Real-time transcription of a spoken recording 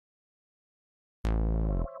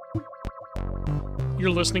You're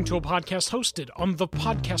listening to a podcast hosted on the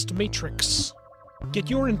Podcast Matrix. Get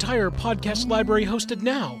your entire podcast library hosted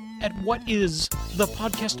now at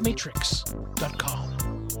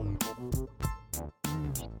whatisthepodcastmatrix.com.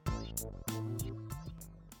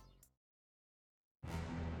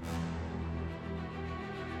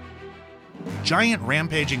 Giant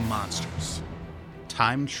rampaging monsters.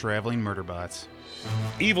 Time-traveling murder bots.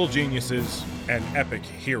 Evil geniuses and epic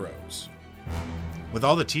heroes. With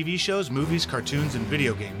all the TV shows, movies, cartoons, and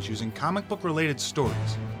video games using comic book-related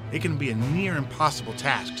stories, it can be a near impossible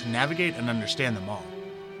task to navigate and understand them all.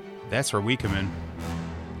 That's where we come in.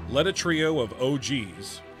 Let a trio of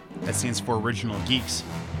OGs, That stands for Original Geeks,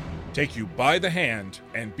 take you by the hand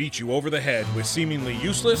and beat you over the head with seemingly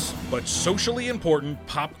useless but socially important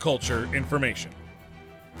pop culture information.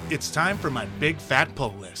 It's time for my big fat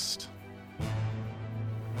pull list.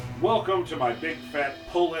 Welcome to my big fat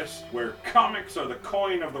pull list, where comics are the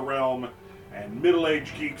coin of the realm and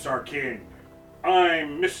middle-aged geeks are king.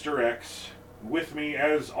 I'm Mr. X. With me,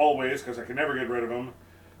 as always, because I can never get rid of him,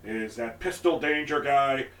 is that Pistol Danger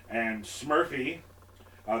guy and Smurfy.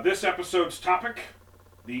 This episode's topic: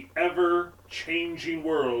 the ever-changing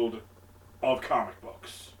world of comic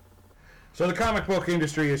books. So the comic book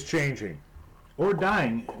industry is changing. Or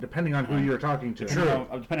dying, depending on who you're talking to. Sure.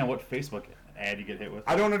 Depending on what Facebook ad you get hit with.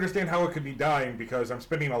 I don't understand how it could be dying because I'm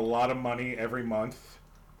spending a lot of money every month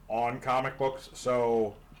on comic books.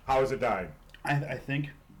 So how is it dying? I think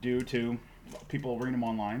due to people reading them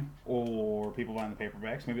online or people buying the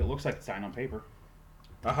paperbacks. Maybe it looks like it's signed on paper.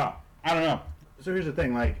 Uh-huh. I don't know. So here's the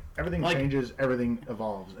thing, everything changes, everything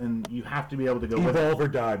evolves, and you have to be able to go with it. Evolve or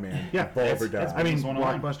die, man. Yeah. Evolve or die. I mean, Business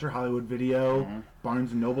 101. Blockbuster, Hollywood Video,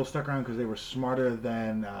 Barnes & Noble stuck around because they were smarter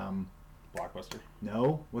than, Blockbuster.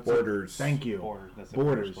 no? What's Borders. Thank you. Borders. That's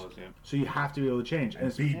Borders. Close, yeah. So you have to be able to change.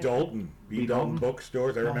 And B. Dalton. B. Dalton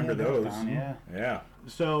bookstores. I remember those. Yeah. Yeah.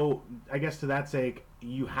 So I guess to that sake,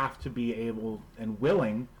 you have to be able and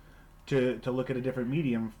willing to look at a different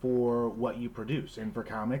medium for what you produce. And for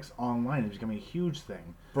comics, online is becoming a huge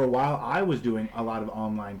thing. For a while, I was doing a lot of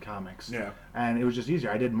online comics. Yeah. And it was just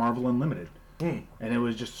easier. I did Marvel Unlimited. And it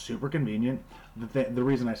was just super convenient. The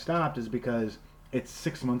reason I stopped is because it's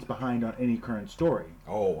 6 months behind on any current story.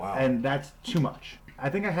 Oh, wow. And that's too much. I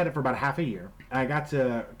think I had it for about half a year. I got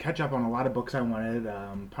to catch up on a lot of books I wanted.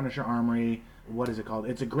 Punisher Armory. What is it called?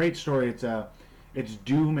 It's a great story. It's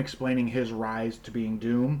Doom explaining his rise to being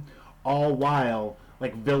Doom, all while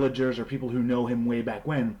villagers or people who know him way back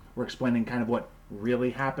when were explaining kind of what really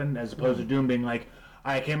happened, as opposed to Doom being like,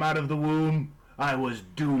 I came out of the womb, I was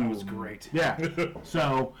Doom. That was great. Yeah.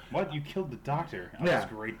 So What? You killed the doctor. That yeah. was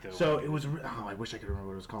great, though. So it was. Oh, I wish I could remember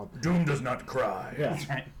what it was called. Doom does not cry. Yeah. That's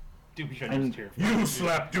right. Doom should And just cheer. You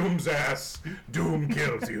slap Doom's ass. Doom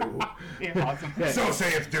kills you. Yeah, awesome. So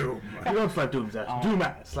saith Doom. You don't slap Doom's ass. Doom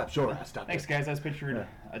slaps your ass. Doctor. Thanks, guys. I was picturing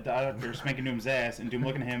a doctor spanking Doom's ass and Doom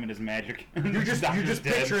looking at him and his magic. You're just dead.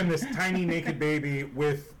 picturing this tiny naked baby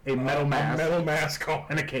with A metal mask. A metal mask on.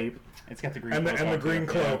 And a cape. It's got the green And the, cloak and the on, green too.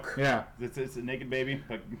 cloak. Yeah. It's a naked baby.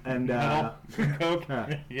 And, metal, coke.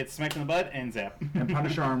 yeah. You get smacked in the butt and zap. And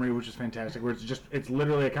Punisher Armory, which is fantastic, where it's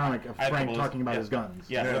literally a comic of I had Frank trouble- talking about yeah. his guns.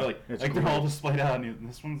 Yeah, Yeah. literally. It's They're great. all displayed out. And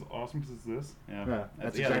this one's awesome because it's this. Yeah, Yeah,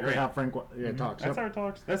 that's they're exactly great. how Frank talks. That's Yep. how he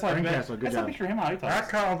talks. That's how Frank I Castle, good That's how I job. picture him how he I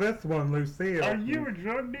talks. call this one Lucille. Are you a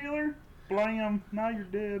drug dealer? Blam! Now you're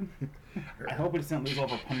dead. I hope it doesn't lose all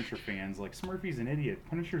of our Punisher fans. Like Smurfy's an idiot.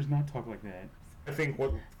 Punisher's not talk like that. I think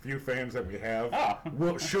what few fans that we have Ah.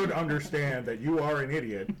 should understand that you are an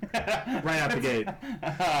idiot, Right out the gate.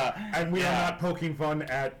 and we are not poking fun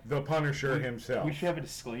at the Punisher himself. We should have a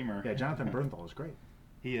disclaimer. Yeah, Jonathan Bernthal is great.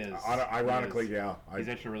 He is. Ironically, He is. yeah. He's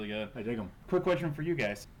actually really good. I dig him. Quick question for you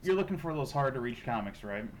guys. You're looking for those hard to reach comics,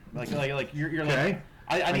 right? Like you're Okay. like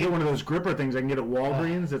I I need get one of those gripper things I can get at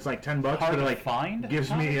Walgreens. It's like $10, hard but it to find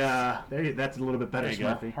gives me comics? that's a little bit better, There you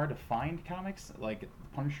go. Smurfy. Hard to find comics, like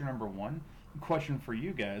Punisher #1. Question for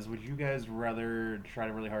you guys: would you guys rather try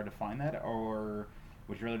to really hard to find that, or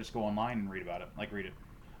would you rather just go online and read about it, read it?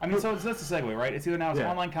 I mean, so that's the segue, right? It's either now it's Yeah.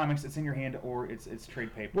 online comics, it's in your hand, or it's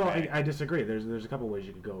trade paper. Well, I disagree. There's a couple ways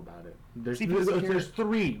you could go about it. There's See, if it's there's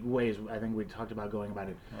three ways I think we talked about going about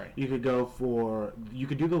it. Right. You could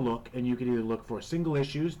do the look, and you could either look for single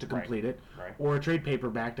issues to complete it, Right. or a trade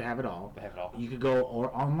paperback to have it all. To have it all. You could go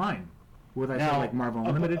or online, with I said now, like Marvel a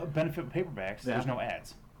Unlimited. benefit of paperbacks. Yeah. There's no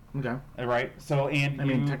ads, Okay. right? So and I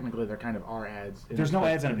mean, you- technically, there kind of are ads. There's no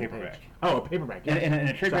ads on a in the paperback. page. Oh, a paperback. Yeah. in a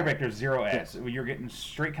trade Sorry. paperback, there's zero ads. Yes. You're getting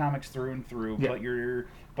straight comics through and through. Yeah.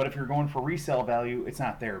 But if you're going for resale value, it's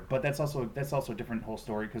not there. But that's also a different whole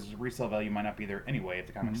story because resale value might not be there anyway if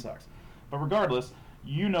the comic sucks. But regardless,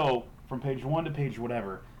 from page 1 to page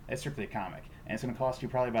whatever, it's strictly a comic. and it's going to cost you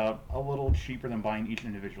probably about a little cheaper than buying each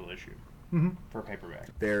individual issue for a paperback.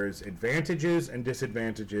 There's advantages and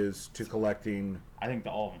disadvantages to collecting I think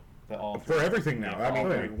all for everything now. Yeah, I mean,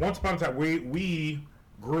 all three. once upon a time, we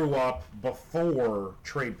grew up before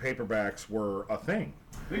trade paperbacks were a thing.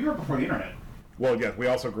 We grew up before the internet. Well, yes, we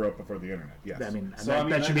also grew up before the internet. Yes, I mean, So, I mean,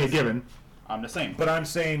 that should be a that's- given. I'm the same. but I'm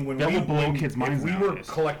saying when That we would blow kids' if minds we were nowadays.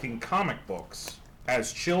 collecting comic books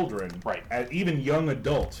as children, Right. as even young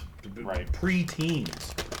adult, Right.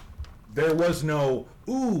 pre-teens, there was no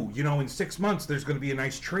in 6 months there's going to be a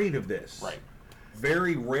nice trade of this. Right.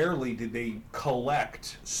 Very rarely did they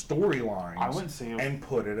collect storylines I wouldn't say it was- and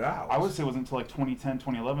put it out. I would say it wasn't until like 2010,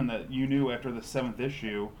 2011 that you knew after the 7th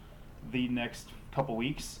issue, the next couple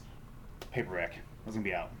weeks, paperback was going to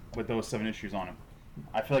be out with those 7 issues on it.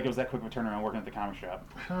 I feel like it was that quick of a turnaround working at the comic shop.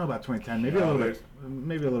 I don't know about 2010. Maybe No,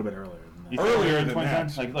 maybe a little bit earlier than that. You think Earlier in than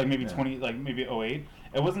 2010? that. Like maybe 08.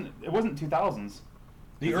 It wasn't 2000s.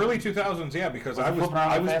 The early 2000s, yeah, because Was it I was flipping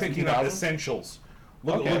around I that was fast in picking up 2000? essentials.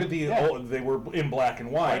 Look Okay, at the yeah. old, they were in black and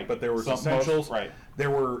white, Right. but there was Some- essentials. most- right. There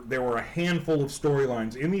were a handful of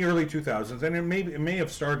storylines in the early 2000s, and it may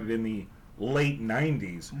have started in the late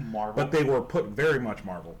 90s. Marvel. But they were put very much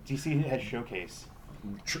Marvel. DC had Showcase.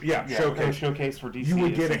 Yeah, Yeah, showcase. Showcase for DC. You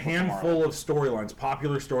would is get a Central to Marvel. handful of storylines,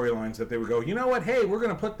 popular storylines, that they would go, you know what? Hey, we're going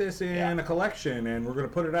to put this in Yeah. a collection, and we're going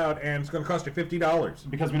to put it out, and it's going to cost you $50.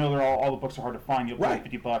 Because we know they're all the books are hard to find. You'll pay Right.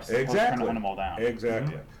 $50 to trying Exactly. to hunt them all down.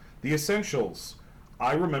 Exactly. The essentials.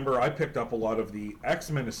 I remember I picked up a lot of the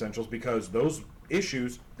X-Men essentials because those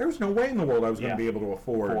issues, there was no way in the world I was going Yeah. to be able to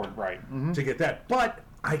afford Right. to get that. But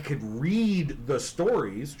I could read the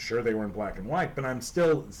stories. Sure, they were in black and white, but I'm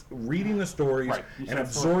still reading the stories Right. You and said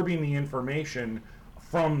story. absorbing the information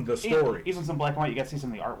from the story. Even some black and white, you got to see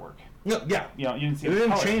some of the artwork. No, yeah. You know, you didn't see It the didn't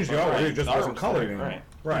colors, change the but art. right, It just the wasn't artwork's colored there, anymore. Right.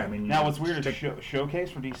 Right. I mean, Now, what's weird is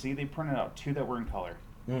Showcase for DC, they printed out 2 that were in color.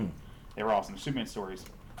 They were awesome. Superman stories.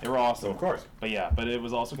 They were awesome. Of course. But yeah, but it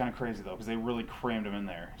was also kind of crazy, though, because they really crammed them in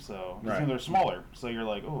there. So, Right. you know, they're smaller. So you're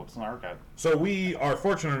like, oh, it's an archive. So we are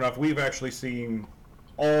fortunate enough, we've actually seen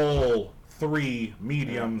all 3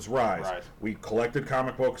 mediums rise. Rise. We collected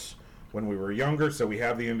comic books when we were younger, so we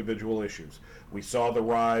have the individual issues. We saw the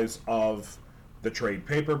rise of the trade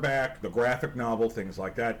paperback, the graphic novel, things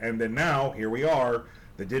like that. And then now, here we are,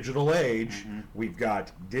 the digital age. We've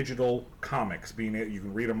got digital comics. You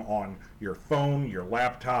can read them on your phone, your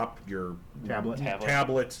laptop, your Tablet.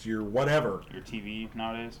 tablets, your whatever. Your TV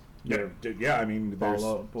nowadays. Yeah, I mean, there's...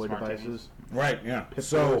 Boy smart devices. Right, yeah.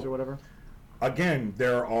 Pip-Boys or whatever. Again,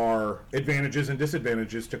 there are advantages and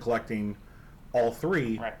disadvantages to collecting all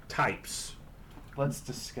 3 Right. types. Let's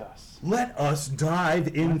discuss. Let us dive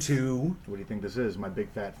into... What do you think this is? My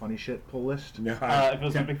big fat funny shit pull list? If it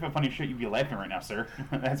was a big funny shit, you'd be laughing right now, sir.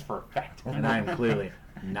 That's for a fact. And I am clearly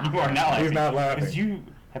not. You are not laughing. He's not laughing. Because you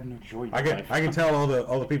have no joy in I your can life. I can tell all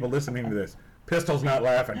the people listening to this. Pistol's not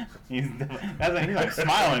laughing. He's like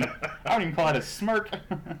smiling. I don't even call it a smirk.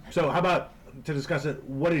 So how about, to discuss it,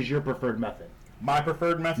 what is your preferred method? My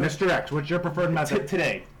preferred method? Mr. X, what's your preferred method?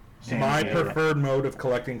 Today. My Yeah. preferred mode of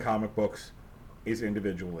collecting comic books is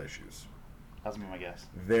individual issues. That's my guess.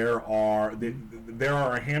 There are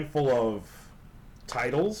a handful of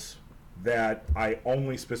titles that I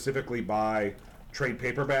only specifically buy trade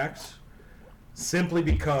paperbacks simply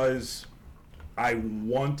because I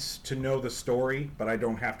want to know the story, but I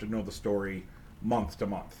don't have to know the story month to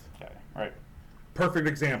month. Okay. Right. Perfect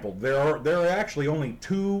example. There are actually only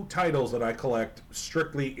 2 titles that I collect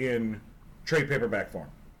strictly in trade paperback form.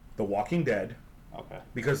 The Walking Dead, Okay.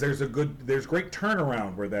 because there's great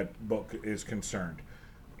turnaround where that book is concerned.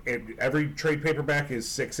 Every trade paperback is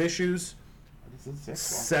 6 issues. This is 6.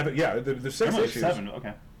 7, yeah, there's 6 There's issues. 7.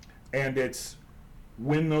 Okay. And it's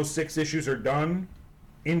when those 6 issues are done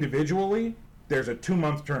individually, there's a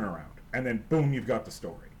 2-month turnaround, and then boom, you've got the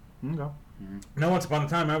story. Okay. Now, once upon a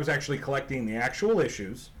time, I was actually collecting the actual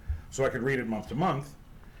issues so I could read it month to month.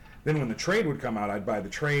 Then when the trade would come out, I'd buy the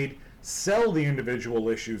trade, sell the individual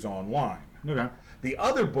issues online. Okay. The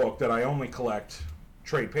other book that I only collect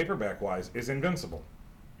trade paperback-wise is Invincible,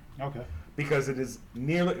 Okay. because it is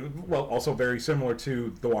also very similar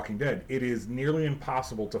to The Walking Dead. It is nearly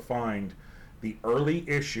impossible to find the early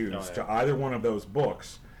issues to either one of those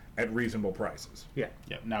books at reasonable prices. Yeah.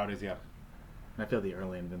 Yeah. Nowadays, yeah. I feel the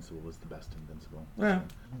early Invincible was the best Invincible.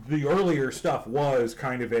 The earlier stuff was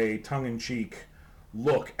kind of a tongue-in-cheek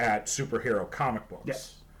look at superhero comic books.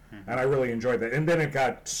 Yes. And I really enjoyed that. And then it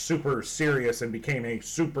got super serious and became a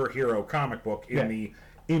superhero comic book in Yeah. the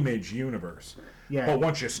Image universe. Yeah. But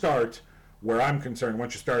once you start where I'm concerned.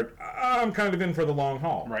 Once you start, I'm kind of in for the long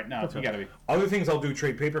haul. Right now, you got to be. Other things I'll do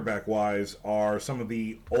trade paperback wise are some of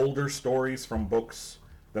the older stories from books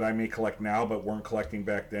that I may collect now but weren't collecting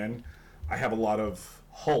back then. I have a lot of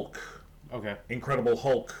Hulk, Okay. Incredible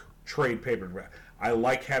Hulk trade paperback. I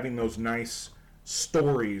like having those nice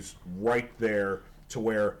stories right there to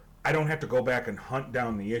where I don't have to go back and hunt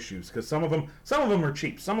down the issues, because some of them are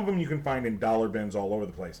cheap. Some of them you can find in dollar bins all over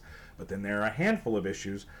the place. But then there are a handful of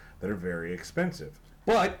issues that are very expensive.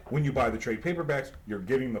 But when you buy the trade paperbacks, you're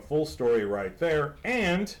getting the full story right there,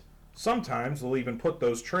 and sometimes they'll even put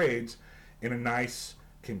those trades in a nice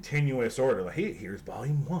continuous order. Like, hey, here's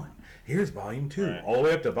volume 1, here's volume 2, Right. all the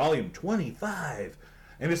way up to volume 25.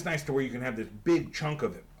 And it's nice to where you can have this big chunk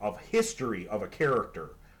of history of a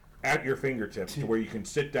character at your fingertips, to where you can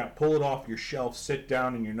sit down, pull it off your shelf, sit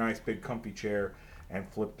down in your nice big comfy chair, and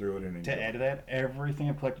flip through it and enjoy. To add to that, everything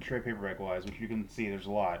I've collected trade paperback wise, which you can see there's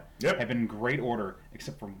a lot, Yep. have been in great order,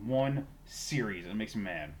 except for one series. It makes me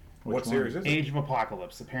mad. What series is it? Age of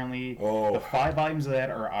Apocalypse. Apparently, Oh. the 5 volumes of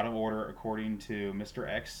that are out of order according to Mr.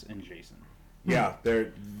 X and Jason. Yeah,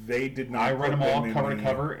 they did not. I read put them all in cover to the-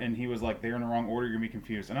 cover, and he was like, "They're in the wrong order. You're gonna be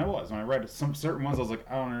confused." And I was. When I read some certain ones, I was like,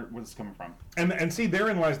 "I don't know where this is coming from." And see,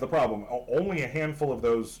 therein lies the problem. Only a handful of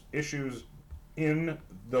those issues in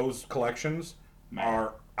those collections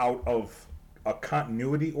are out of a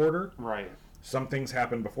continuity order. Right. Some things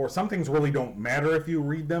happened before. Some things really don't matter if you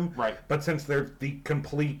read them. Right. But since they're the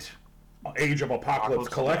complete Age of Apocalypse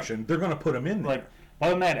Apocalypse, collection, they're going to put them in there. Like,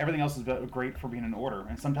 other than that, everything else is great for being in order.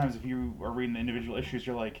 And sometimes if you are reading the individual issues,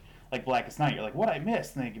 you're like Blackest Night, you're like, "What I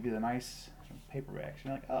missed?" And they give you the nice paperbacks.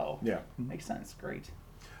 You're like, "Oh, Yeah. makes sense. Great."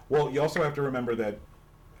 Well, you also have to remember that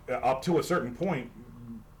up to a certain point,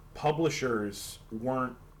 publishers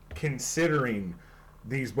weren't considering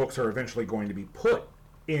these books are eventually going to be put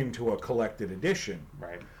into a collected edition.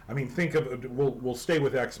 Right. I mean, think of, we'll stay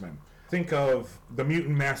with X-Men. Think of the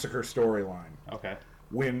Mutant Massacre storyline. Okay.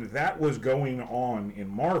 When that was going on in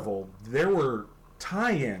Marvel, there were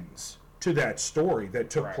tie-ins to that story that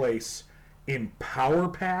took Right. place in Power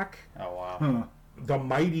Pack, Oh wow. Huh. the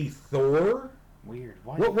Mighty Thor. Weird.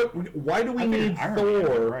 Why? Why do we I figured need Iron Man,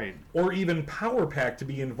 Thor right. or even Power Pack to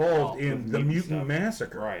be involved Oh, in with the mutant Mutant stuff.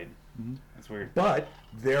 Massacre? Right. That's weird. But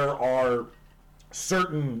there are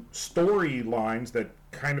certain storylines that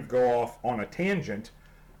kind of go off on a tangent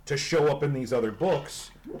to show up in these other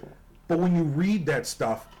books. But when you read that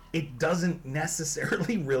stuff, it doesn't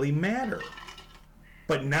necessarily really matter.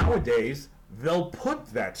 But nowadays, they'll put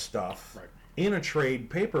that stuff Right. in a trade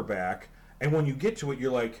paperback, and when you get to it,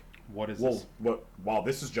 you're like, What is well, this? wow,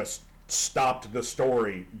 this has just stopped the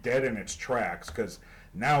story dead in its tracks, because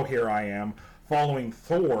now here I am following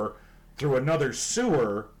Thor through another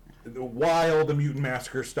sewer while the Mutant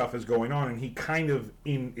Massacre stuff is going on, and he kind of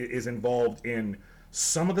is involved in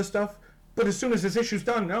some of the stuff, but as soon as this issue's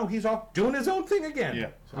done, no, he's off doing his own thing again. Yeah.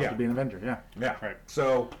 So I have to be an Avenger, yeah. Yeah. Right.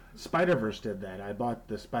 So, Spider-Verse did that. I bought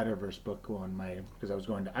the Spider-Verse book because I was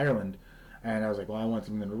going to Ireland, and I was like, well, I want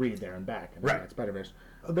something to read there and back. And I Right. got Spider-Verse.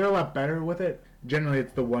 They're a lot better with it. Generally,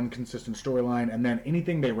 it's the one consistent storyline, and then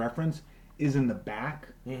anything they reference is in the back,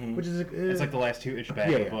 which is... It's like the last 2 issue back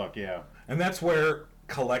Yeah, of the yeah. book. Yeah. and that's where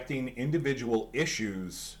collecting individual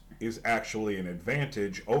issues is actually an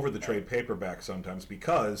advantage over the trade paperback sometimes,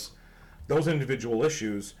 because those individual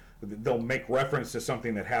issues, they'll make reference to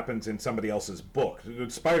something that happens in somebody else's book.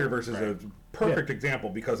 Spider-Verse is a perfect example,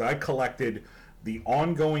 because I collected the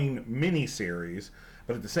ongoing miniseries,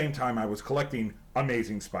 but at the same time I was collecting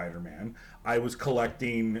Amazing Spider-Man. I was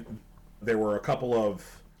collecting, there were a couple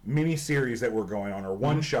of miniseries that were going on, or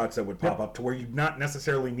one-shots that would pop up to where you not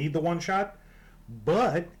necessarily need the one-shot,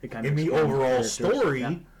 but It kind of in the explains the overall characters, story,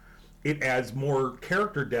 yeah. it adds more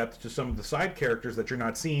character depth to some of the side characters that you're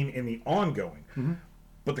not seeing in the ongoing.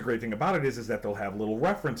 But the great thing about it is that they'll have little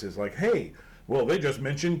references like, hey, well, they just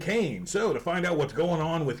mentioned Kane, so to find out what's going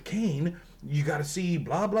on with Kane, you got to see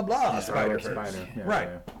blah, blah, blah. Spider-Verse. Spider. Yeah, Right.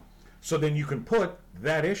 yeah. So then you can put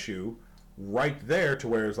that issue right there to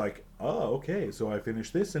where it's like, oh, okay, so I finish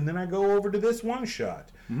this, and then I go over to this one shot.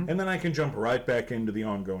 And then I can jump right back into the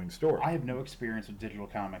ongoing story. I have no experience with digital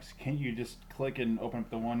comics. Can't you just click and open up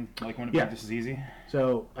the one? Like, wouldn't it Yeah. be just as easy?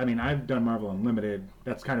 So, I mean, I've done Marvel Unlimited.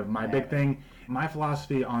 That's kind of my big thing. My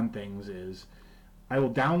philosophy on things is I will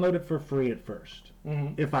download it for free at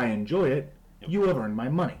 1st. If I enjoy it, you have earned my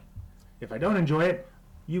money. If I don't enjoy it,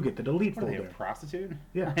 you get the delete What are they, a folder. prostitute?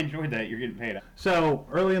 Yeah. I enjoyed that. You're getting paid. So,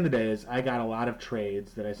 early in the days, I got a lot of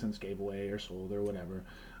trades that I since gave away or sold or whatever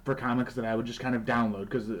for comics that I would just kind of download,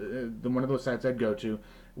 because one of those sites I'd go to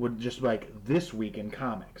would just be like, This Week in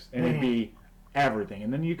Comics. And it'd be everything.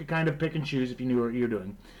 And then you could kind of pick and choose if you knew what you were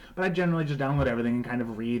doing. But I generally just download everything and kind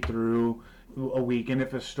of read through a week. And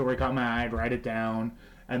if a story caught my eye, I'd write it down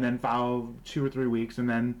and then follow 2 or 3 weeks. And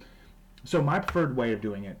then, so my preferred way of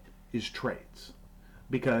doing it is trades,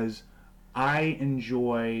 because I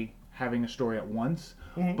enjoy having a story at once,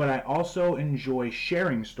 but I also enjoy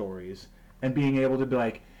sharing stories and being able to be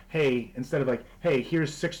like, hey, instead of like, hey,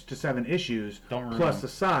 here's 6 to 7 issues plus a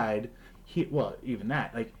side, well, even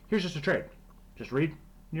that, like, here's just a trade. Just read, and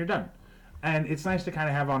you're done. And it's nice to kind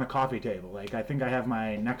of have on a coffee table. Like, I think I have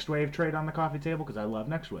my Next Wave trade on the coffee table because I love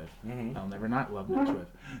Next Wave. I'll never not love Next Wave.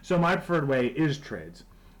 So my preferred way is trades.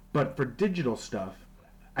 But for digital stuff,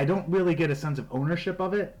 I don't really get a sense of ownership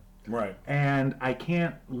of it. Right. And I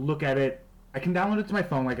can't look at it. I can download it to my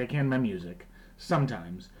phone like I can my music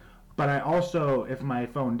sometimes. But I also, if my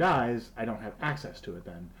phone dies, I don't have access to it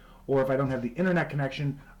then. Or if I don't have the internet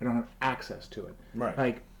connection, I don't have access to it. Right.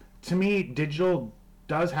 Like, to me, digital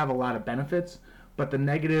does have a lot of benefits, but the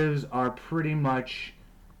negatives are pretty much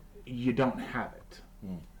you don't have it.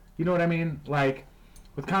 You know what I mean? Like,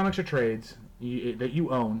 with comics or trades that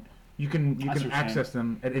you own, you can access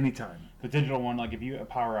them at any time. The digital one, like if you have a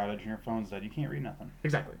power outage and your phone's dead, you can't read nothing.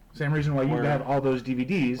 Exactly. Same reason why you have all those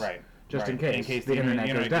DVDs. Right. Just right. in case the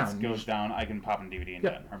internet goes down, I can pop in DVD and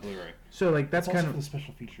done, or Blu-ray. So like that's It's kind also of for the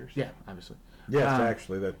special features. Yeah, obviously. Yes,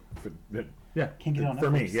 actually, that Yeah. Can't get it on for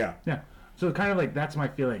Netflix. me, yeah. Yeah. So kind of like that's my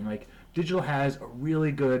feeling. Like digital has a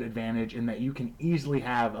really good advantage in that you can easily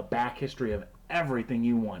have a back history of everything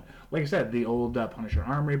you want. Like I said, the old Punisher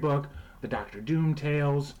Armory book, the Doctor Doom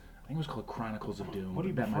tales. I think it was called Chronicles of Doom. What do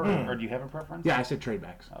you That might prefer, be- or do you have a preference? Yeah, I said trade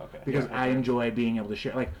backs. Oh, okay. Because Yeah, I okay. enjoy being able to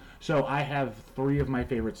share. Like, so I have 3 of my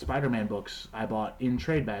favorite Spider-Man books I bought in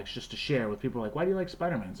trade backs just to share with people. Like, why do you like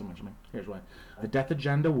Spider-Man so much? I'm like, here's why: The Death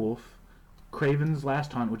Agenda Wolf, Kraven's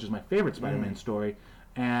Last Hunt, which is my favorite Spider-Man story,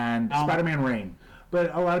 and Spider-Man Reign.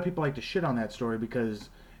 But a lot of people like to shit on that story because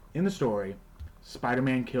in the story,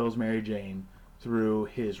 Spider-Man kills Mary Jane through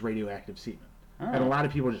his radioactive semen. And a lot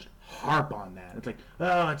of people just harp on that. It's like,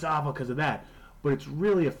 oh, it's awful because of that. But it's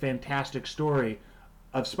really a fantastic story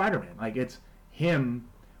of Spider-Man. Like, it's him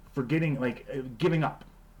forgetting, like, giving up.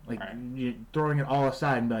 Like, throwing it all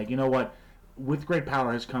aside and be like, you know what? With great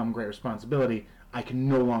power has come great responsibility. I can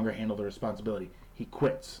no longer handle the responsibility. He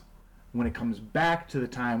quits. When it comes back to the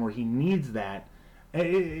time where he needs that,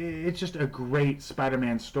 it's just a great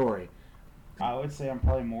Spider-Man story. I would say I'm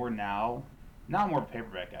probably more now. Now I'm more of a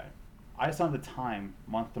paperback guy. I just don't have the time,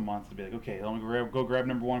 month to month, to be like, okay, let me go grab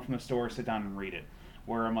number 1 from the store, sit down and read it.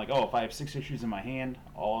 Where I'm like, oh, if I have 6 issues in my hand,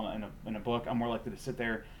 all in a book, I'm more likely to sit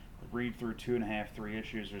there, read through 2.5, 3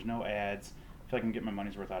 issues. There's no ads. I feel like I can get my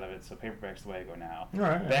money's worth out of it. So paperback's the way I go now.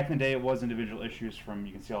 Right. Back in the day, it was individual issues from,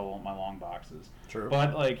 you can see all my long boxes. True.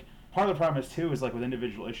 But like, part of the problem is too is like with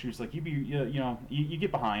individual issues, like you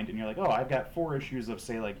get behind and you're like, oh, I've got 4 issues of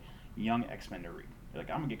say like Young X-Men to read. You're like,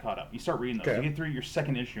 I'm gonna get caught up. You start reading those. Okay. You get through your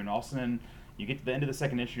 2nd issue, and all of a sudden you get to the end of the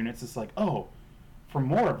 2nd issue, and it's just like, oh, for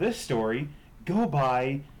more of this story, go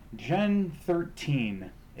buy Gen 13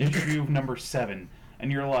 issue number 7, and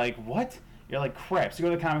you're like, what? You're like, crap. So you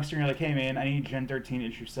go to the comic store and you're like, hey man, I need Gen 13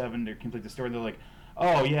 issue 7 to complete the story. And they're like,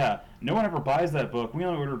 oh yeah, no one ever buys that book. We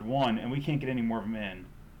only ordered 1, and we can't get any more of them in.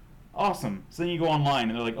 Awesome. So then you go online,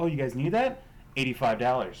 and they're like, oh, you guys need that? $85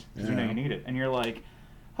 because you know you need it, and you're like.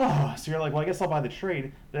 Oh, so you're like, well, I guess I'll buy the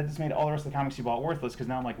trade. That just made all the rest of the comics you bought worthless because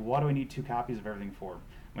now I'm like, why do I need 2 copies of everything for?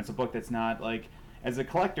 When it's a book that's not, like, as a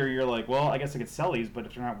collector, you're like, well, I guess I could sell these, but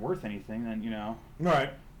if they're not worth anything, then, you know.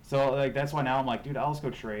 Right. So, like, that's why now I'm like, dude, I'll just go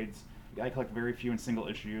trades. I collect very few in single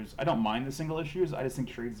issues. I don't mind the single issues. I just think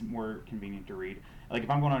trades more convenient to read. Like, if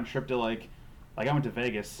I'm going on a trip to, like I went to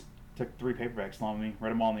Vegas, took 3 paperbacks along with me,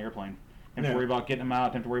 read them all on the airplane. Didn't have to worry about getting them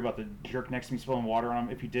out. Didn't have to worry about the jerk next to me spilling water on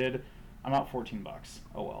them. If he did, I'm out $14.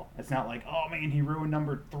 Oh well. It's not like, oh man, he ruined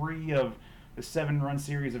number 3 of the 7-run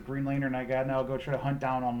series of Green Lantern. I got now go try to hunt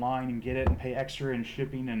down online and get it and pay extra and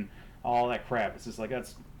shipping and all that crap. It's just like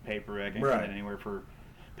that's paperback. I can find it anywhere for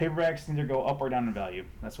paperbacks. Either go up or down in value.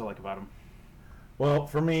 That's what I like about them. Well,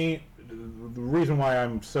 for me, the reason why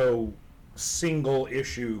I'm so single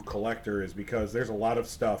issue collector is because there's a lot of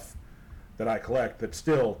stuff that I collect that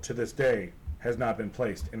still to this day has not been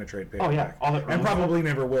placed in a trade paperback. Oh yeah, all that and probably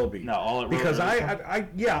never will be. No, all it because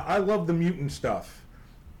I love the mutant stuff,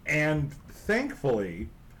 and thankfully,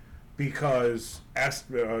 because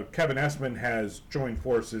Kevin Essman has joined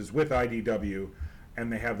forces with IDW,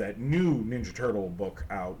 and they have that new Ninja Turtle book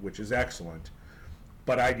out, which is excellent.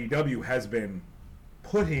 But IDW has been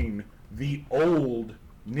putting the old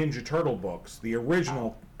Ninja Turtle books, the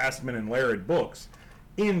original Essman and Laird books,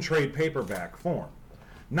 in trade paperback form.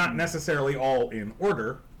 Not necessarily all in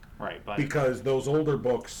order, Right, but because those older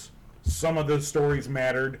books, some of the stories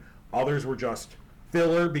mattered, others were just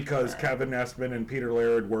filler because Kevin Nestman and Peter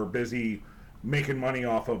Laird were busy making money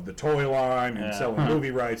off of the toy line and selling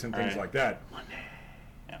movie rights and things like that.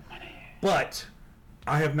 But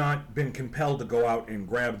I have not been compelled to go out and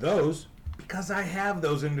grab those because I have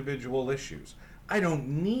those individual issues. I don't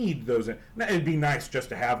need those. Now, it'd be nice just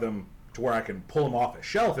to have them to where I can pull them off a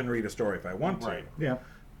shelf and read a story if I want to. Right. Yeah.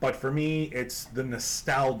 But for me, it's the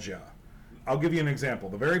nostalgia. I'll give you an example.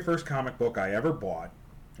 The very first comic book I ever bought,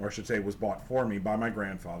 or I should say was bought for me by my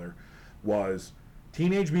grandfather, was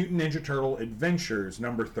Teenage Mutant Ninja Turtle Adventures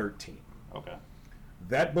number 13. okay.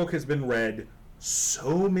 That book has been read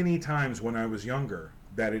so many times when I was younger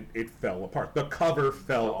that it fell apart. The cover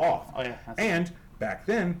fell off. Oh, yeah, that's And back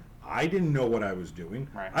then, I didn't know what I was doing.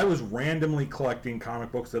 Right. I was randomly collecting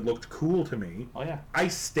comic books that looked cool to me. Oh yeah, I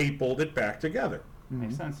stapled it back together.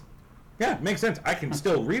 makes sense. Yeah, it makes sense. I can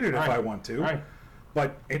still read it if Right. I want to. Right.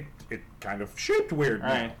 But it kind of shaped weird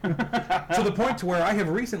now. Right. To the point to where I have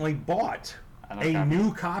recently bought Another a copy.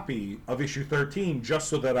 new copy of issue 13 just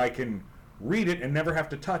so that I can read it and never have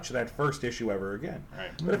to touch that first issue ever again.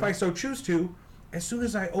 Right. But if I so choose to, as soon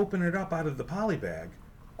as I open it up out of the poly bag,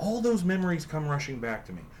 all those memories come rushing back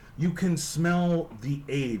to me. You can smell the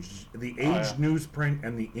aged yeah. newsprint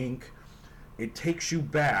and the ink. It takes you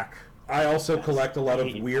back. I also collect a lot of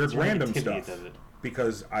weird it's really random tidbits stuff of it.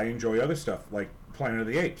 because I enjoy other stuff like Planet of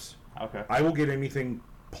the Apes. Okay. I will get anything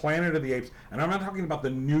Planet of the Apes, and I'm not talking about the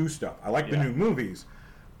new stuff. I like the Yeah. new movies.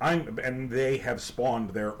 And they have spawned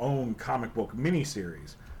their own comic book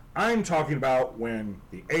miniseries. I'm talking about when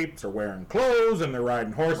the apes are wearing clothes and they're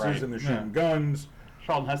riding horses Right. and they're shooting guns.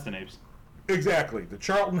 Charlton Heston apes. Exactly, the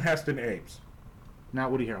Charlton Heston apes.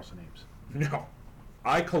 Not Woody Harrelson apes. No,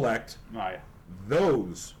 I collect Oh yeah.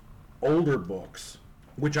 those older books,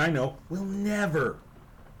 which I know will never,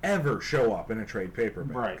 ever show up in a trade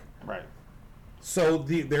paperback. Right. Right. So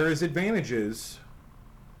there is advantages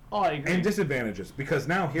Oh, I agree. and disadvantages because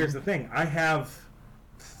now here's the thing: I have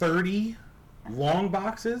 30 long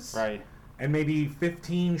boxes, right. and maybe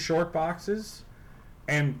 15 short boxes,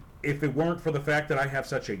 and if it weren't for the fact that I have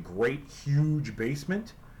such a great, huge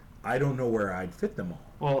basement, I don't know where I'd fit them all.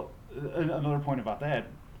 Well, another point about that,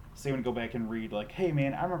 say when you go back and read, like, hey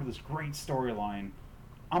man, I remember this great storyline.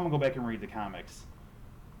 I'm gonna go back and read the comics.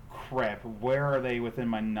 Crap, where are they within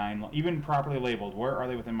my 9, even properly labeled, where are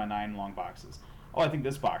they within my 9 long boxes? Oh, I think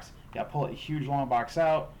this box. Yeah, pull a huge long box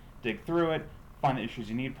out, dig through it, find the issues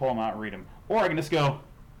you need, pull them out, read them. Or I can just go,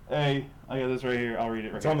 hey, I got this right here, I'll read it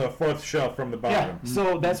right It's here. on the 4th shelf from the Yeah, bottom.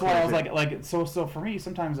 so that's why I was Crazy. so for me,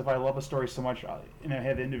 sometimes if I love a story so much and I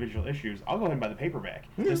have individual issues, I'll go ahead and buy the paperback.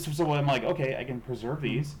 Just so I'm like, okay, I can preserve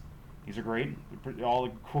these. These are great. All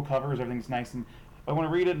the cool covers, everything's nice. And if I want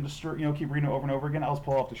to read it and just keep reading it over and over again, I'll just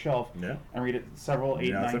pull it off the shelf Yeah. and read it several,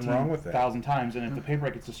 8, Nothing wrong with that. 19,000 times. And if the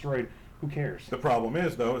paperback gets destroyed, who cares? The problem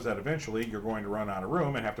is, though, is that eventually you're going to run out of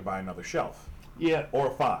room and have to buy another shelf. Yeah,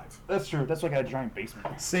 Or 5. that's true. That's why I got a giant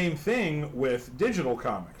basement. Same thing with digital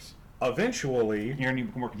comics. Eventually, You're gonna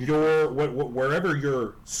need more. wherever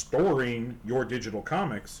you're storing your digital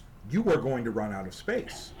comics, you are going to run out of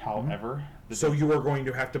space. However, So you are going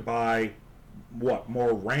to have to buy what?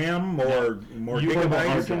 More RAM, more You can buy-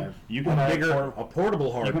 gigabytes, you can buy a bigger, port- a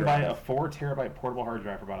portable hard you can drive. buy a 4 terabyte portable hard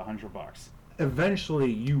drive for about $100.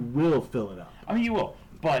 Eventually, you will fill it up. I mean, you will,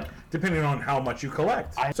 but Depending on how much you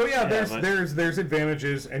collect. So yeah, but- there's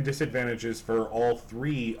advantages and disadvantages for all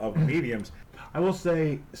 3 of the mediums. I will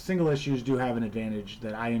say single issues do have an advantage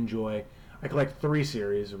that I enjoy. I collect 3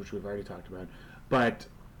 series, which we've already talked about, but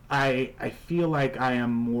I feel like I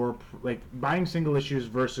am more like buying single issues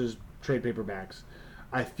versus trade paperbacks.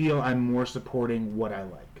 I feel I'm more supporting what I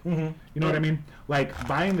like. You know what I mean? Like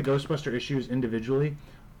buying the Ghostbuster issues individually,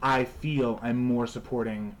 I feel I'm more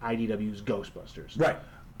supporting IDW's Ghostbusters. Right.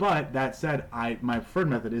 But that said, my preferred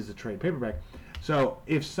method is the trade paperback. So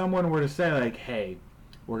if someone were to say like, "Hey,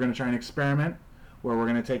 we're going to try an experiment where we're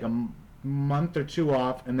going to take a month or 2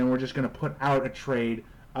 off, and then we're just going to put out a trade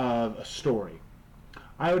of a story,"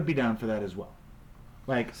 I would be down for that as well.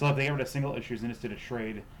 Like, so if they get rid of single issues and just did a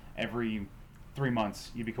trade every 3 months,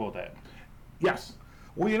 you'd be cool with that. yes,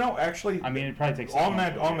 Well, actually, I mean, it probably takes on 6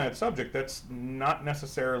 that months to on do that subject, that's not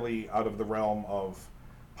necessarily out of the realm of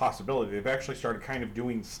possibility. They've actually started kind of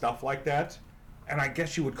doing stuff like that, and I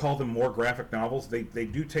guess you would call them more graphic novels. They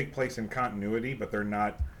do take place in continuity, but they're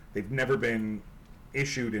not. They've never been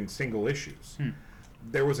issued in single issues.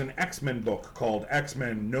 There was an X-Men book called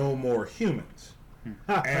X-Men No More Humans,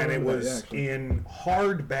 and it was in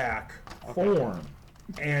hardback form,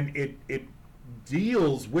 and it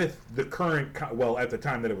deals with the current, well, at the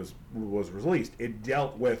time that it was released, it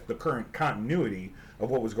dealt with the current continuity of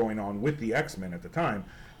what was going on with the X-Men at the time,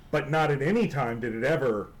 but not at any time did it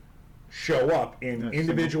ever show up in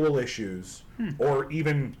individual issues or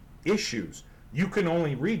even issues. You can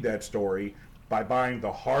only read that story by buying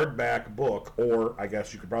the hardback book, or I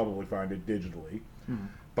guess you could probably find it digitally.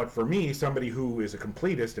 But for me, somebody who is a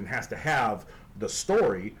completist and has to have the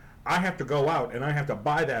story, I have to go out and I have to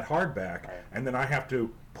buy that hardback, and then I have to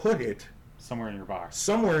put it Somewhere in your box.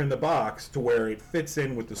 somewhere in the box to where it fits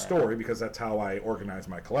in with the story, because that's how I organize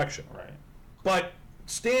my collection. Right. But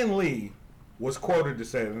Stan Lee was quoted to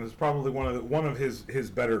say, and it's probably one of his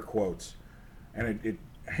better quotes, and it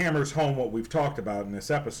hammers home what we've talked about in this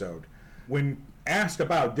episode. When asked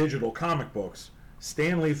about digital comic books,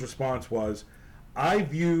 Stan Lee's response was, "I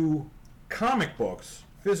view comic books,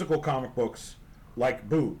 physical comic books, like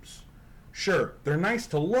boobs. Sure, they're nice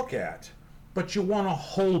to look at, but you want to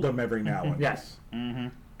hold them every now and then." Yes.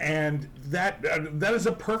 And that is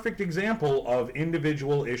a perfect example of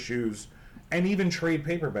individual issues and even trade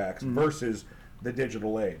paperbacks versus the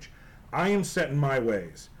digital age. I am set in my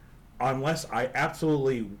ways. Unless I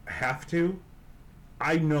absolutely have to,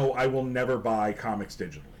 I know I will never buy comics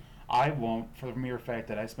digitally. I won't, for the mere fact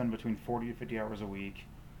that I spend between 40 to 50 hours a week,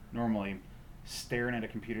 normally, staring at a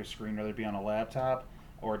computer screen, whether it be on a laptop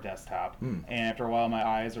or a desktop. And after a while, my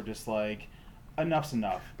eyes are just like, enough's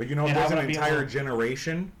enough. But you know, And I there's an wanna be entire able-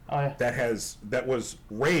 generation Oh, yeah. that was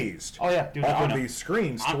raised Oh, yeah, dude, off I of know. these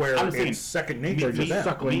screens to I'm where just saying, it's second nature They're to just them.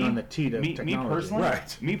 suckling on the teat of me technology. personally,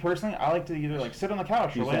 Right. me personally, I like to either like sit on the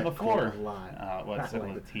couch or Use lay on that the floor. quote a lot. What, Not sit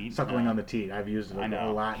on like the teat? Suckling on the teat. I've used it I know.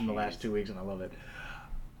 a lot in the Jeez. last 2 weeks, and I love it.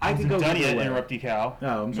 I can haven't go done either yet, way. interrupt you, Cal.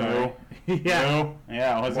 Oh, I'm sorry. Yeah. Moo.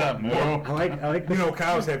 Yeah, what's up, Moo? I like. You know,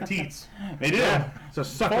 cows have teats. They do. So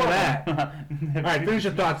suck Four on of that. them. All right, finish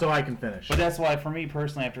your thought so I can finish. But that's why, for me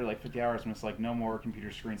personally, after like 50 hours, I'm just like, no more computer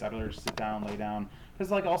screens. I'd rather just sit down, lay down. Because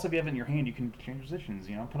like, also, if you have it in your hand, you can change positions.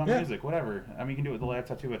 You know, put on Yeah. music, whatever. I mean, you can do it with the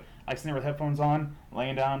laptop too. But I sit there with headphones on,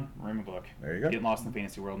 laying down, reading a book. There you go. Getting lost in the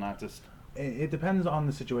fantasy world, not just. It depends on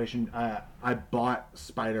the situation. I bought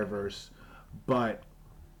Spider-Verse, but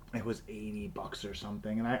it was $80 or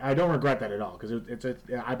something, and I don't regret that at all, because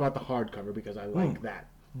I bought the hardcover because I like that.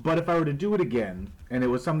 But if I were to do it again, and it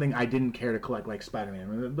was something I didn't care to collect, like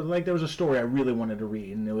Spider-Man, but like there was a story I really wanted to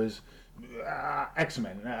read, and it was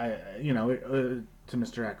X-Men, to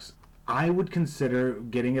Mr. X, I would consider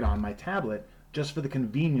getting it on my tablet just for the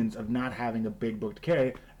convenience of not having a big book to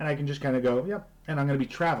carry, and I can just kind of go, yep, and I'm going to be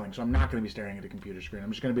traveling, so I'm not going to be staring at a computer screen. I'm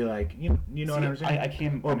just going to be like, you know what I'm saying? I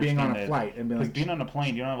can't. Or being on a understand flight and be because like, being on a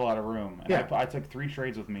plane, you don't have a lot of room. And Yeah. I took 3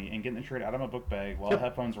 trades with me, and getting the trade out of my book bag while Yep. the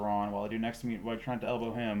headphones were on, while I do next to me, while I'm trying to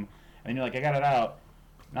elbow him, and you're like, I got it out.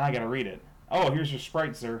 Now I got to read it. Oh, here's your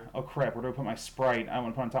Sprite, sir. Oh crap, where do I put my Sprite? I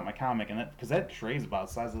want to put on top of my comic, and because that tray's about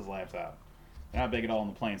the size of this laptop. They're not big at all on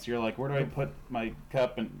the plane. So you're like, where do I put my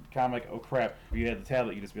cup and comic? Oh crap! If you had the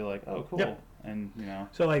tablet, you just be like, oh cool, Yep. and you know.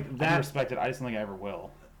 so like I that. respect it. I just don't think I ever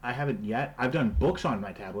will. I haven't yet. I've done books on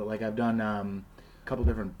my tablet. Like I've done a couple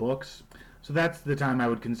different books. So that's the time I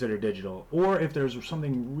would consider digital. Or if there's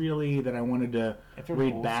something really that I wanted to If they're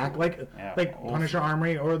read old back, school. like Yeah, old Punisher school.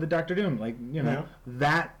 Armory or the Doctor Doom, Yeah.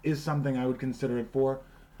 that is something I would consider it for.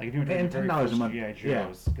 Like if you were And to the very $10 a first month. G.I. Yeah.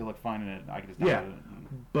 Joes, good luck finding it. I could just download Yeah. it.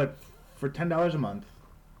 But for $10 a month,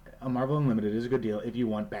 a Marvel Unlimited is a good deal if you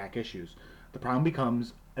want back issues. The problem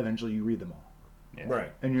becomes eventually you read them all, Yeah.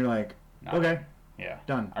 Right. and you're like, Nah. okay, Yeah.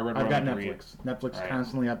 done. I read I've what got I wanted to read. Netflix. Netflix Right.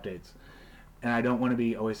 constantly updates, and I don't want to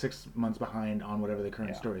be always 6 months behind on whatever the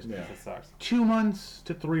current Yeah. story is. Yeah. That sucks. 2 months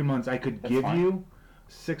to 3 months I could That's give fine. you.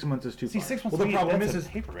 6 months is too See, far. 6 months. Well, the to me, problem that's is a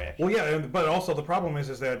paperback. Well, yeah, but also the problem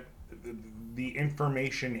is that the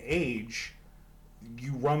information age,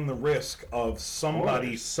 you run the risk of somebody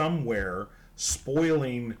Spoilers. somewhere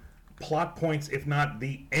spoiling plot points, if not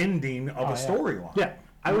the ending of a yeah. storyline. Yeah,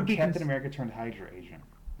 I would be. Captain America turned Hydra agent,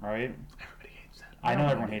 right? Everybody hates that. I know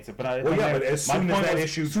everyone hates it, but Well, yeah, but as my soon as point that was,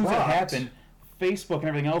 issue as soon as it dropped- happened, Facebook and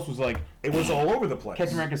everything else was like, It was all over the place.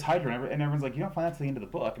 Captain America's Hydra, and everyone's like, you don't find that to the end of the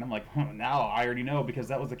book, and I'm like, now I already know because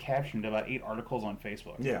that was the caption to about 8 articles on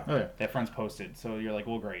Facebook. Yeah. Oh, yeah. That friends posted, so you're like,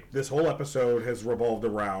 well, great. This whole episode has revolved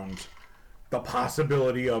around the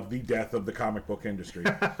possibility of the death of the comic book industry.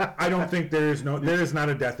 I don't think there is not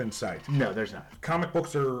a death in sight. No, there's not. Comic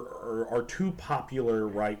books are too popular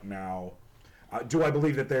right now. Do I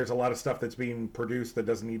believe that there's a lot of stuff that's being produced that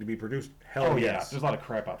doesn't need to be produced? Hell Oh yeah, yes. there's a lot of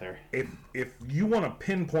crap out there. If you want to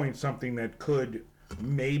pinpoint something that could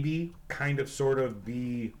maybe kind of sort of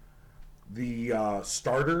be the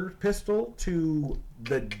starter pistol to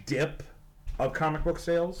the dip of comic book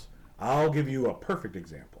sales, I'll give you a perfect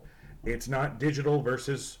example. It's not digital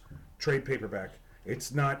versus trade paperback.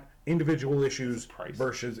 It's not individual issues Price.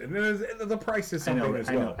 versus, and the price is I something know. as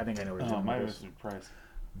I well. know. I think I know where you're Oh, going my with was this. the price.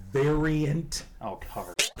 Variant Oh,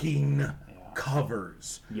 cover. fucking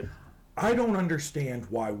covers. Yep. I don't understand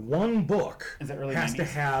why one book Is that early has to 90s?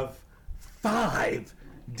 have 5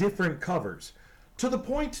 different covers, to the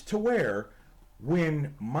point to where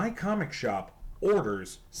when my comic shop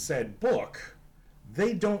orders said book,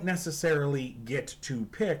 they don't necessarily get to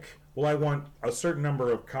pick, well, I want a certain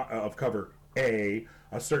number of cover A,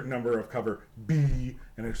 a certain number of cover B,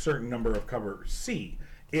 and a certain number of cover C.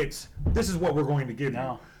 It's, this is what we're going to give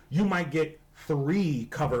No. you. You might get 3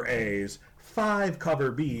 cover A's, 5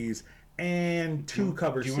 cover B's, and 2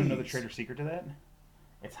 cover Do you C's. want to know the trader secret to that?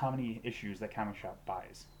 It's how many issues that comic shop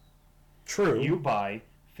buys. True. You buy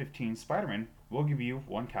 15 Spider-Man, we'll give you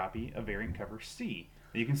 1 copy of variant cover C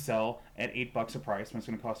that you can sell at $8 a price when it's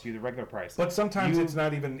going to cost you the regular price. But sometimes You- it's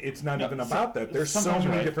not even No, about that. There's so sometimes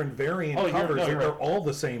many right. different variant Oh, you're- covers no, that you're they're right. all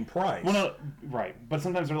the same price. Well, no, right. But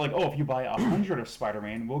sometimes they're like, oh, if you buy 100 of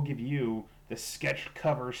Spider-Man, we'll give you the sketch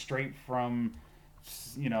cover straight from,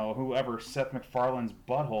 whoever, Seth MacFarlane's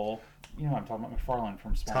butthole. You know what I'm talking about, McFarlane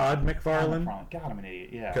from Spider-Man. Todd McFarlane? God, I'm an idiot.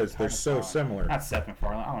 Yeah. 'Cause Todd they're so McFarlane. similar. Not Seth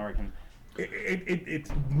MacFarlane. I don't know where he comes.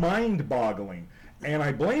 It's mind-boggling, and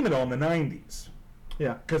I blame it on the 90s.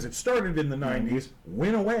 Yeah. Because it started in the 90s,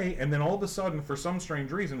 went away, and then all of a sudden, for some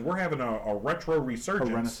strange reason, we're having a retro A resurgence.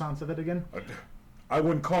 renaissance of it again. I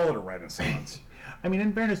wouldn't call it a renaissance. I mean,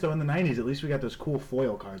 in fairness, though, in the '90s, at least we got those cool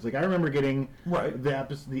foil cards. Like I remember getting Right.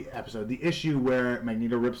 the issue where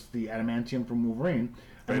Magneto rips the adamantium from Wolverine,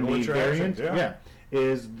 and Fatal the Attraction, variant, yeah.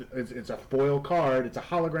 it's a foil card. It's a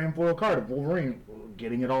hologram foil card of Wolverine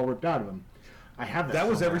getting it all ripped out of him. I have that. That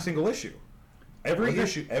was somewhere. every single issue.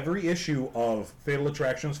 Every issue of Fatal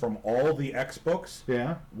Attractions from all the X books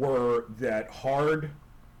Yeah. were that hard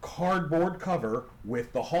cardboard cover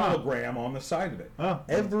with the hologram on the side of it. Oh.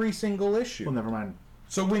 Every single issue. Well, never mind.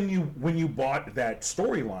 So when you bought that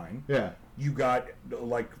storyline, Yeah. you got,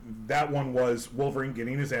 like, that one was Wolverine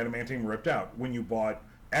getting his adamantium ripped out. When you bought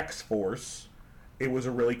X-Force, it was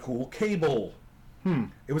a really cool Cable.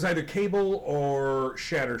 It was either Cable or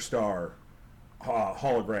Shatterstar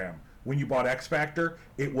hologram. When you bought X-Factor,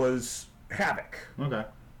 it was Havoc. Okay.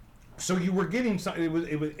 So you were getting something.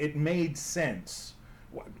 It made sense.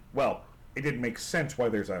 Well, it didn't make sense why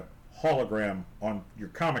there's a hologram on your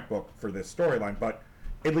comic book for this storyline, but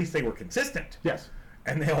at least they were consistent. Yes.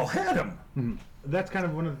 And they all had them. That's kind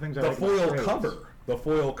of one of the things I The like about foil trades. cover. The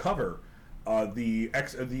foil cover. The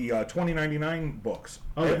 2099 books.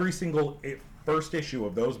 Oh, yeah. Every single first issue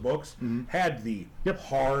of those books had the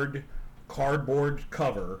hard cardboard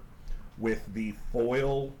cover with the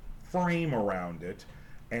foil frame around it,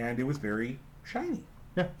 and it was very shiny.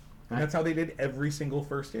 Yeah. And that's how they did every single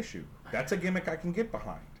first issue. That's a gimmick I can get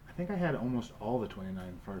behind. I think I had almost all the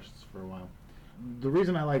 29 firsts for a while. The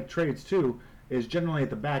reason I like trades too is generally at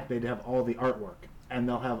the back they'd have all the artwork and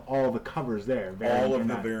they'll have all the covers there. All of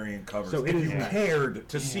the not. variant covers. So if it is you nice. cared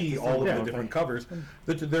to see all of yeah, the different covers,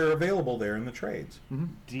 they're available there in the trades.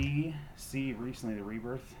 DC recently, the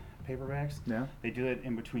Rebirth paperbacks, Yeah. they do it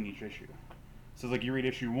in between each issue. So like you read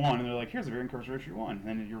issue 1 and they're like, here's a variant cover for issue 1, and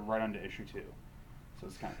then you're right on to issue 2. So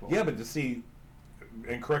it's kind of cool. Yeah, but to see,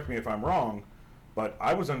 and correct me if I'm wrong, but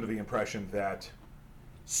I was under the impression that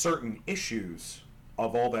certain issues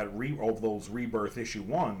of all that of those Rebirth issue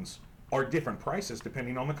 1s are different prices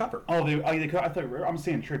depending on the cover. Oh, I thought I'm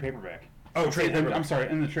saying trade paperback. Oh, trade paperback. I'm sorry.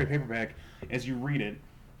 In the trade paperback, as you read it,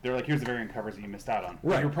 they're like, here's the variant covers that you missed out on.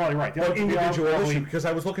 Right. You're probably right. But They are individual probably- issue, because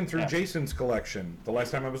I was looking through Yeah. Jason's collection the last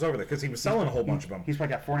time I was over there, because he was selling a whole bunch of them. He's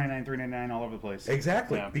probably got $4.99, $3.99 all over the place.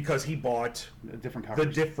 Exactly, Yeah. because he bought Different covers.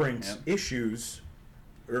 the different Yeah. issues,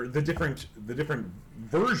 or the different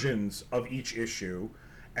versions of each issue,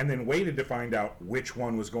 and then waited to find out which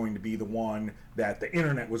one was going to be the one that the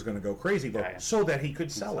internet was going to go crazy for, Yeah, yeah. so that he could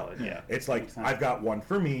sell sell it. it, yeah. It's like, Makes sense. I've got one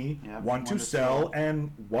for me, Yeah, one to sell, and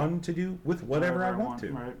one to do with whatever I want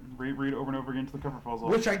to. Right. Read it over and over again until the cover falls off.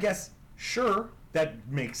 Which I guess, sure, that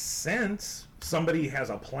makes sense. Somebody has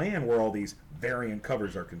a plan where all these variant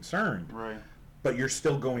covers are concerned. Right. But you're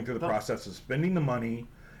still going through the process of spending the money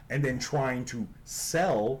and then trying to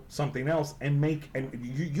sell something else and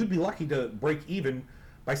you'd be lucky to break even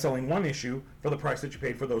by selling one issue for the price that you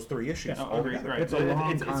paid for those 3 issues No, agreed, altogether. right. It's a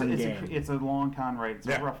long con it's game. it's a long con, right? It's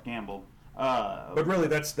Yeah. a rough gamble. But really,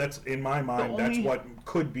 that's in my mind, that's only- what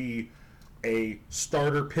could be a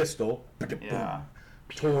starter pistol Yeah.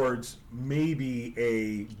 towards maybe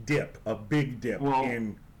a big dip Well-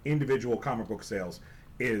 in individual comic book sales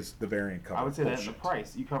is the variant cover. I would say that in the bullshit.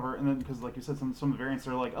 price you cover, and then because like you said, some of the variants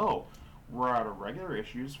are like, oh, we're out of regular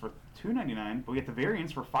issues for $2.99, but we get the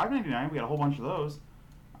variants for $5.99. We got a whole bunch of those.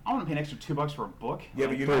 I want to pay an extra $2 for a book. Yeah,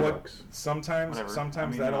 but you know what? $3. Sometimes Whatever. sometimes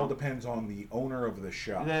I mean, that you all know. depends on the owner of the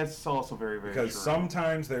shop. That's also very, very Because true.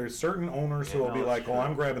 sometimes there's certain owners Yeah, who will no, be that's like, "Oh, true.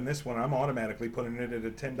 I'm grabbing this one. I'm automatically putting it at a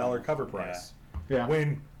 $10 cover price." Yeah.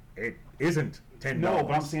 When it isn't $10. No,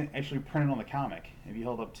 but I'm saying actually printed on the comic. If you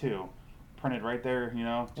held up two, printed right there, you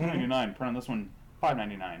know, $2.99. Print on this one,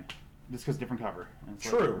 $5.99. Just because different cover. And it's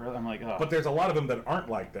True. Like, I'm like, oh. But there's a lot of them that aren't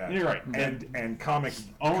like that. You're right. And comic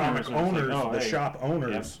Owners owners, are just like, oh, the hey. shop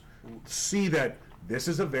owners, see that this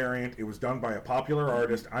is a variant. It was done by a popular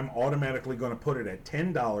artist. I'm automatically going to put it at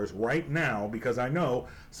 $10 right now because I know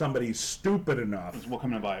somebody's stupid enough we'll come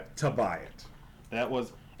in and buy it. to buy it. That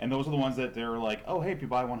was, and those are the ones that they're like, oh, hey, if you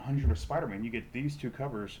buy 100 of Spider-Man, you get these two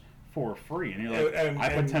covers for free. And you're like, I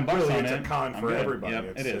put $10 really, on it's it. a con I'm for good. everybody. Yep,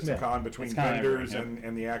 It's, it is. it's a con between It's con vendors everybody,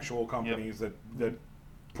 and the actual companies that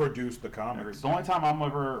produce the comics. The only time I'm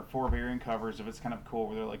ever for variant covers, if it's kind of cool,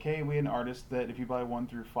 where they're like, hey, we had an artist that if you buy 1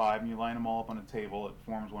 through 5 and you line them all up on a table, it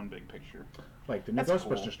forms one big picture. Like the new That's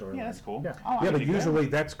Ghostbuster cool. story. Yeah, that's cool. Yeah. Oh, I Yeah, but dig that. usually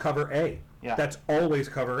that's cover A. Yeah. That's always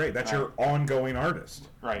cover A. That's your ongoing artist.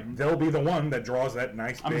 Right. They'll be the one that draws that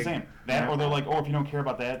nice I'm big. just saying that, or they're like, oh, if you don't care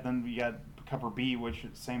about that, then we got cover B, which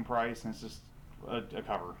is same price, and it's just a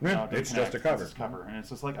cover. Yeah, You know, it it's doesn't just a connect, cover. It's just cover, and it's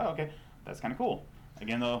just like, oh, okay, that's kind of cool.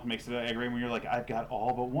 Again, though, it makes it aggravating when you're like, I've got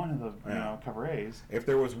all but one of the you Yeah. know cover A's. If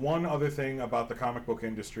there was one other thing about the comic book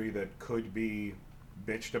industry that could be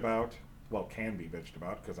bitched about, well, can be bitched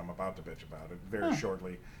about, because I'm about to bitch about it very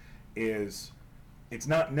shortly, is it's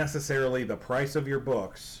not necessarily the price of your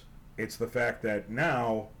books, it's the fact that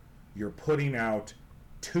now you're putting out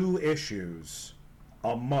 2 issues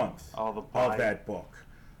a month Oh, the of buy- that book.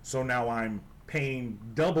 So now I'm paying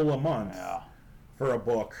double a month Yeah. for a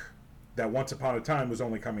book that once upon a time was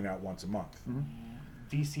only coming out once a month.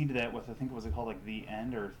 DC did that with, I think, was it called like The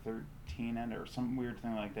End or 13 End or some weird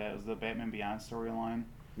thing like that. It was the Batman Beyond storyline.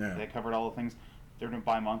 Yeah. That covered all the things. They're doing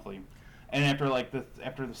bi-monthly. And after like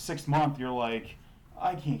after the 6th month, you're like,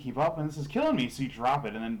 I can't keep up and this is killing me. So you drop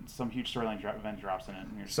it, and then some huge storyline event drops in it.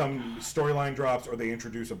 And you're just Some storyline drops, or they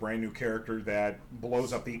introduce a brand new character that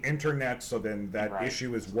blows up the internet, so then that Right.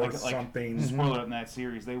 issue is worth Like, something. spoiler in that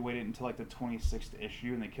series, they waited until like the 26th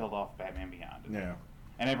issue and they killed off Batman Beyond. Yeah.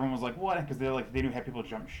 And everyone was like, "What?" Because they're like, they knew have people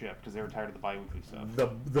jump ship because they were tired of the bi-weekly stuff. The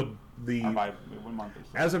Or monthly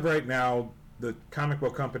stuff. as of right now, the comic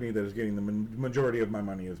book company that is getting the majority of my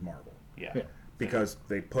money is Marvel, Yeah. Yeah. because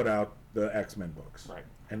they put out the X-Men books, Right.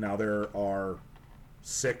 and now there are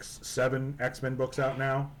 6, 7 X-Men books out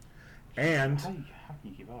now, and How can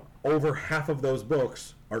you keep up? over half of those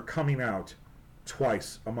books are coming out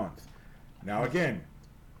twice a month. Now again,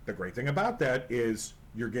 the great thing about that is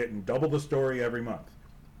you're getting double the story every month.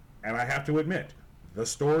 And I have to admit, the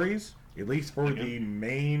stories, at least for the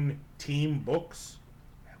main team books,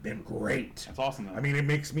 have been great. That's awesome, though. I mean, it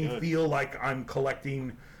makes me Good. feel like I'm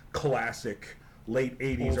collecting classic late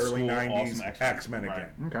 80s, Old early school, 90s awesome X-Men, X-Men. Right.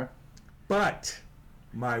 again. Okay. But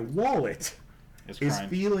my wallet It's is crying.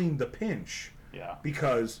 feeling the pinch Yeah.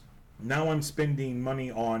 because now I'm spending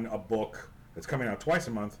money on a book that's coming out twice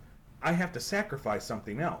a month. I have to sacrifice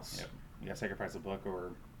something else. Yep. You gotta sacrifice a book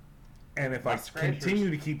or And if I Lots of scratchers. continue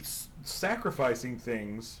to keep sacrificing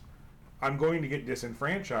things, I'm going to get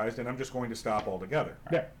disenfranchised and I'm just going to stop altogether.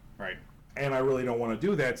 Yeah. right. And I really don't want to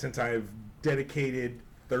do that since I've dedicated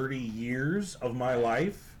 30 years of my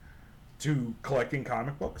life to collecting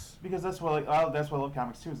comic books. Because that's what that's why I love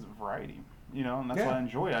comics too, is the variety. You know, and that's Yeah. what I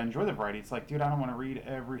enjoy. I enjoy the variety. It's like, dude, I don't want to read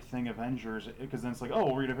everything Avengers, because then it's like, oh,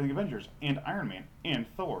 we'll read everything Avengers and Iron Man and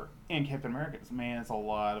Thor and Captain America. Man, it's a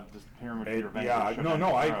lot of just pyramid of Avengers. Yeah, shoved no, in no,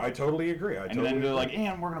 a row. I totally agree. I And totally then they're agree. like,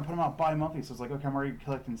 and we're gonna put them out bi-monthly. So it's like, okay, I'm already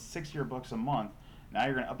collecting 6-year books a month. Now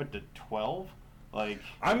you're gonna up it to 12. Like,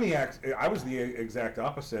 I was the exact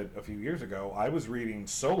opposite a few years ago. I was reading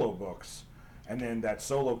solo books, and then that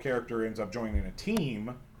solo character ends up joining a team,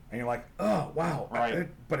 and you're like, oh, wow. Right.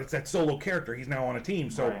 But it's that solo character. He's now on a team,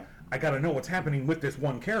 so Right. I got to know what's happening with this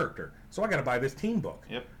one character. So I got to buy this team book.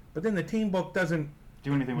 Yep. But then the team book doesn't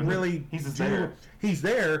do anything with really it. He's just do... there. He's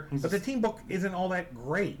there, He's but just- the team book isn't all that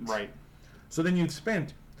great. Right. So then you'd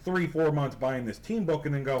spent 3-4 months buying this team book,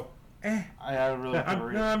 and then go, I really like to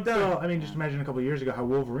read it. I'm done. Well, I mean, just imagine a couple of years ago how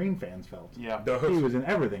Wolverine fans felt. Yeah. The He Hook- was in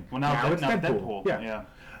everything. Well, now it's Deadpool. Yeah.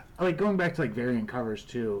 Like going back to like variant covers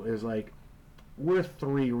too is like we're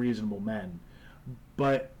 3 reasonable men,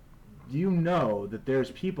 but you know that there's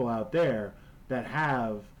people out there that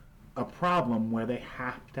have a problem where they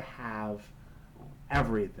have to have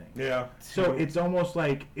everything. Yeah. So it's almost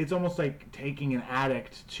like taking an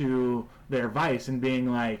addict to their vice and being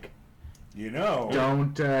like, You know.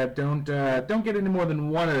 Don't get any more than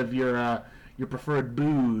one of your preferred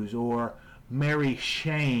booze or Mary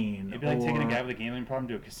Shane. It'd be like taking a or- guy with a gambling problem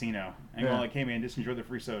to a casino and going like, "Hey man, just enjoy the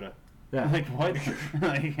free soda." Yeah. Like what?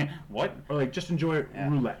 Like what? Or like just enjoy Yeah.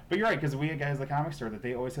 roulette. But you're right, because we had guys at the comic store that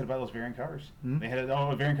they always said about those variant covers. Hmm? They had a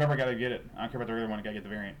variant cover, I gotta get it. I don't care about the regular one, I gotta get the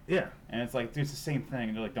variant. Yeah. And it's like, dude, it's the same thing.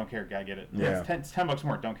 And they're like, don't care, gotta get it. Yeah. It's $10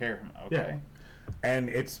 more, don't care. Okay. And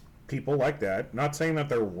it's people like that. Not saying that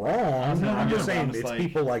they're wrong. I'm not I'm just saying saying it's it's like-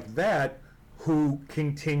 people like that who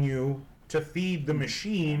continue to feed the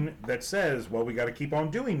machine that says, well, we got to keep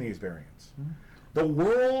on doing these variants. The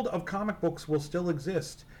world of comic books will still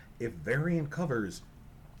exist if variant covers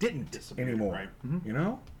didn't Disappeared, anymore. right. You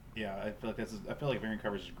know? Yeah, I feel like variant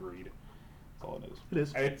covers is greed. That's all it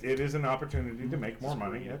is. It is. It is an opportunity to make more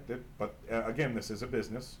money. But again, this is a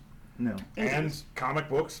business. No. And comic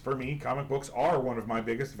books, for me, comic books are one of my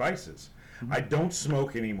biggest vices. I don't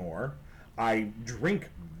smoke anymore. I drink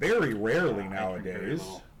very rarely I drink very nowadays.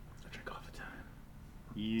 little. I drink all the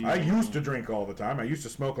time. I used to drink all the time. I used to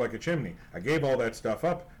smoke like a chimney. I gave all that stuff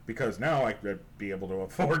up because now I could be able to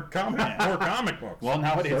afford more comic books. Well,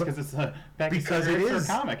 nowadays, So- because it's a pack because of it cigarettes is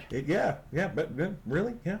or a comic. But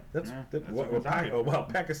really, that's Yeah, that, that's what, what pack, I'm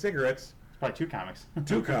talking pack of cigarettes. It's probably 2 comics.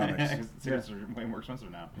 2 comics. 'Cause cigarettes are way more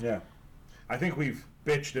expensive now. Yeah, I think we've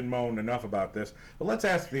bitched and moaned enough about this, but let's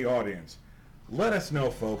ask the audience. Let us know,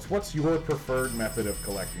 folks, what's your preferred method of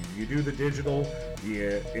collecting? Do you do the digital? Do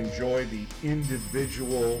you enjoy the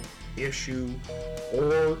individual issue?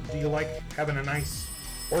 Or do you like having a nice,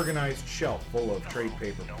 organized shelf full of trade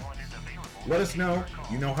paperbacks? Let us know.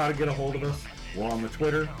 You know how to get a hold of us. We're on the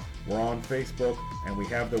Twitter, we're on Facebook, and we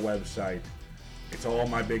have the website. It's all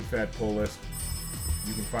My Big Fat Pull List.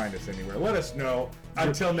 You can find us anywhere. Let us know.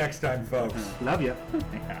 Until next time, folks. Love you.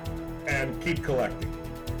 And keep collecting.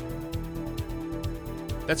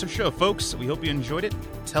 That's our show, folks. We hope you enjoyed it.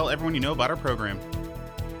 Tell everyone you know about our program.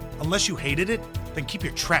 Unless you hated it, then keep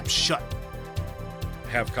your trap shut.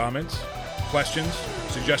 Have comments, questions,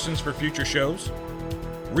 suggestions for future shows?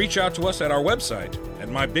 Reach out to us at our website at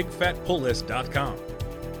mybigfatpulllist.com.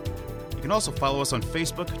 You can also follow us on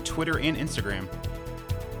Facebook, Twitter, and Instagram.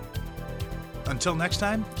 Until next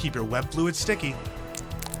time, keep your web fluid sticky.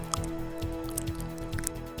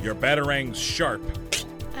 Your batarangs sharp.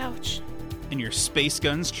 Ouch. And your space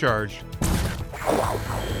guns charged.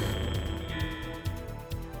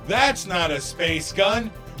 That's not a space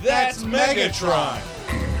gun. That's Megatron.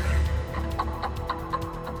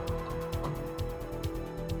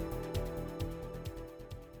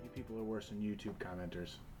 You people are worse than YouTube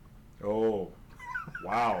commenters. Oh,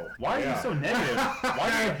 wow. Why are Yeah. you so negative? Why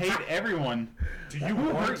do you hate everyone? Do you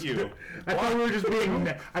Who want hurt you? I thought we were just being.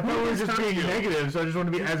 I thought we were just being you? negative, so I just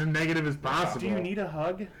want to be as negative as possible. Do you need a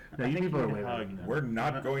hug? No, I you think people are need way a better hug. than that. We're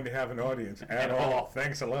not going to have an audience at At all. all.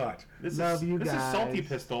 Thanks a lot. This Love is you this is guys. Salty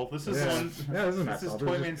Pistol. This is Yeah. one. Yeah, this is not This is Salty,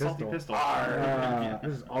 Toy this Man is Salty Pistol. Pistol.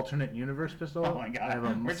 This is alternate universe pistol. Oh my god. I have a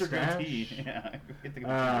Where's your mustache. goatee? Yeah. Get the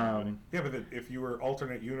goatee. Yeah, but if you were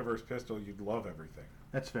alternate universe pistol, you'd love everything.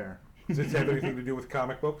 That's fair. Does this have anything to do with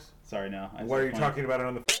comic books? Sorry, no. Why are you talking about it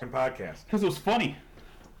on the fucking podcast? Because it was funny.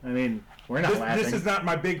 I mean, we're not laughing. This is not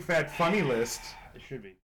my big fat funny list. It should be.